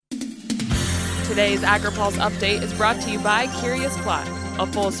Today's AgriPulse update is brought to you by Curious Plot, a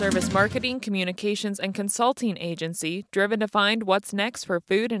full-service marketing, communications, and consulting agency driven to find what's next for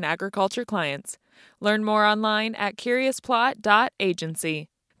food and agriculture clients. Learn more online at curiousplot.agency.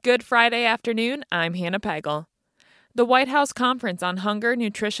 Good Friday afternoon, I'm Hannah Pagel. The White House Conference on Hunger,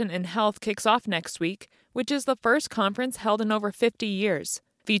 Nutrition, and Health kicks off next week, which is the first conference held in over 50 years.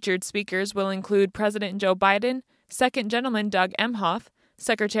 Featured speakers will include President Joe Biden, Second Gentleman Doug Emhoff,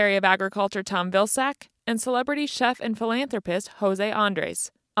 Secretary of Agriculture Tom Vilsack, and celebrity chef and philanthropist Jose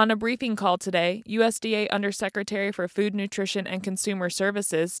Andres. On a briefing call today, USDA Undersecretary for Food, Nutrition, and Consumer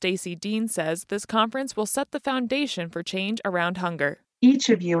Services Stacey Dean says this conference will set the foundation for change around hunger. Each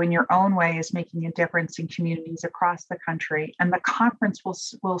of you in your own way is making a difference in communities across the country, and the conference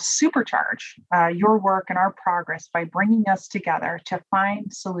will supercharge your work and our progress by bringing us together to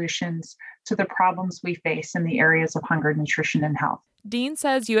find solutions to the problems we face in the areas of hunger, nutrition, and health. Dean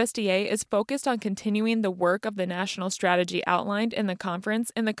says USDA is focused on continuing the work of the national strategy outlined in the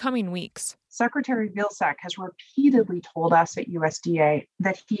conference in the coming weeks. Secretary Vilsack has repeatedly told us at USDA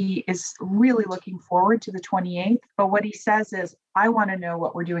that he is really looking forward to the 28th, but what he says is, I want to know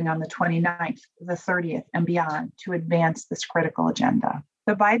what we're doing on the 29th, the 30th, and beyond to advance this critical agenda.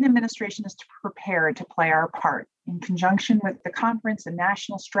 The Biden administration is prepared to play our part. In conjunction with the conference, a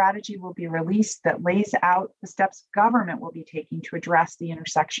national strategy will be released that lays out the steps government will be taking to address the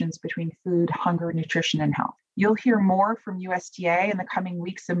intersections between food, hunger, nutrition, and health. You'll hear more from USDA in the coming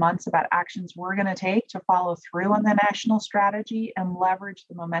weeks and months about actions we're going to take to follow through on the national strategy and leverage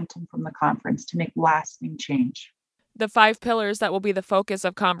the momentum from the conference to make lasting change. The 5 pillars that will be the focus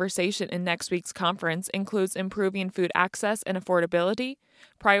of conversation in next week's conference includes improving food access and affordability,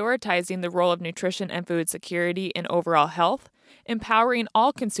 prioritizing the role of nutrition and food security in overall health, empowering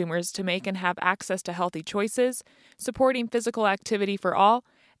all consumers to make and have access to healthy choices, supporting physical activity for all,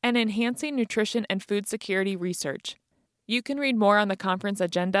 and enhancing nutrition and food security research. You can read more on the conference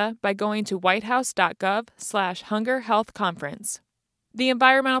agenda by going to whitehouse.gov/hunger-health-conference. The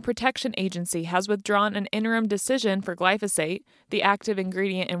Environmental Protection Agency has withdrawn an interim decision for glyphosate, the active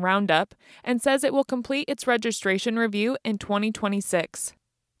ingredient in Roundup, and says it will complete its registration review in 2026.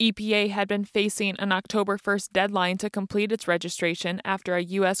 EPA had been facing an October 1st deadline to complete its registration after a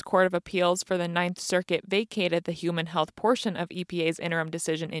U.S. Court of Appeals for the Ninth Circuit vacated the human health portion of EPA's interim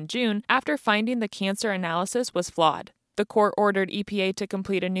decision in June after finding the cancer analysis was flawed. The court ordered EPA to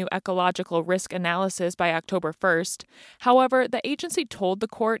complete a new ecological risk analysis by October 1st. However, the agency told the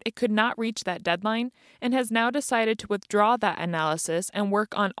court it could not reach that deadline and has now decided to withdraw that analysis and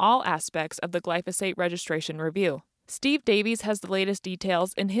work on all aspects of the glyphosate registration review. Steve Davies has the latest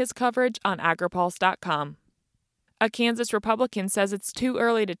details in his coverage on agripulse.com. A Kansas Republican says it's too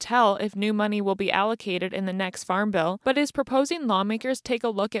early to tell if new money will be allocated in the next farm bill, but is proposing lawmakers take a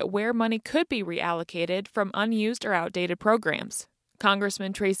look at where money could be reallocated from unused or outdated programs.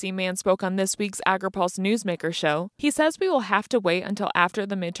 Congressman Tracy Mann spoke on this week's AgriPulse Newsmaker show. He says we will have to wait until after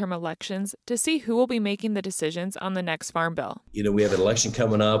the midterm elections to see who will be making the decisions on the next farm bill. We have an election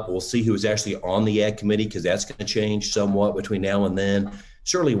coming up. We'll see who is actually on the Ag Committee because that's going to change somewhat between now and then.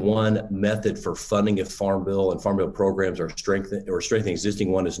 Certainly one method for funding a farm bill and farm bill programs are strengthening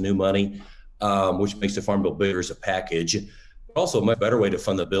existing one is new money, which makes the farm bill bigger as a package. But also a much better way to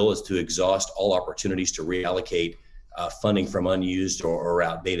fund the bill is to exhaust all opportunities to reallocate funding from unused or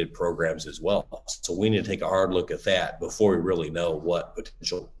outdated programs as well. So we need to take a hard look at that before we really know what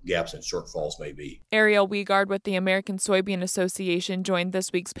potential gaps and shortfalls may be. Ariel Wiegard with the American Soybean Association joined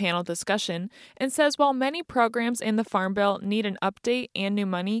this week's panel discussion and says while many programs in the Farm Bill need an update and new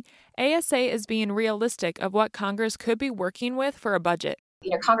money, ASA is being realistic of what Congress could be working with for a budget.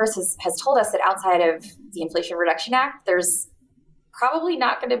 Congress has told us that outside of the Inflation Reduction Act, there's probably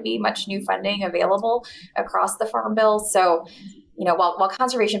not going to be much new funding available across the Farm Bill. So, while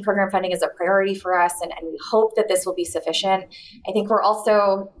conservation program funding is a priority for us and we hope that this will be sufficient, I think we're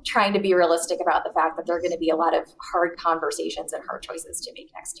also trying to be realistic about the fact that there are going to be a lot of hard conversations and hard choices to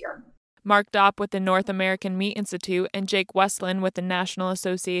make next year. Mark Dopp with the North American Meat Institute and Jake Westland with the National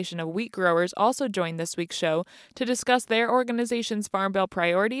Association of Wheat Growers also joined this week's show to discuss their organization's Farm Bill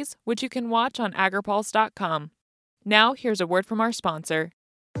priorities, which you can watch on agripulse.com. Now, here's a word from our sponsor.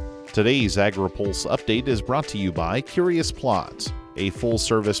 Today's AgriPulse update is brought to you by Curious Plot, a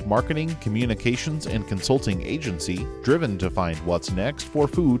full-service marketing, communications, and consulting agency driven to find what's next for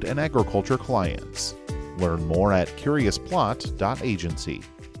food and agriculture clients. Learn more at curiousplot.agency.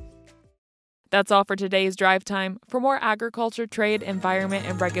 That's all for today's Drive Time. For more agriculture, trade, environment,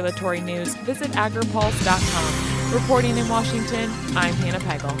 and regulatory news, visit agripulse.com. Reporting in Washington, I'm Hannah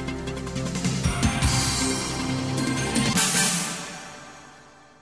Pagel.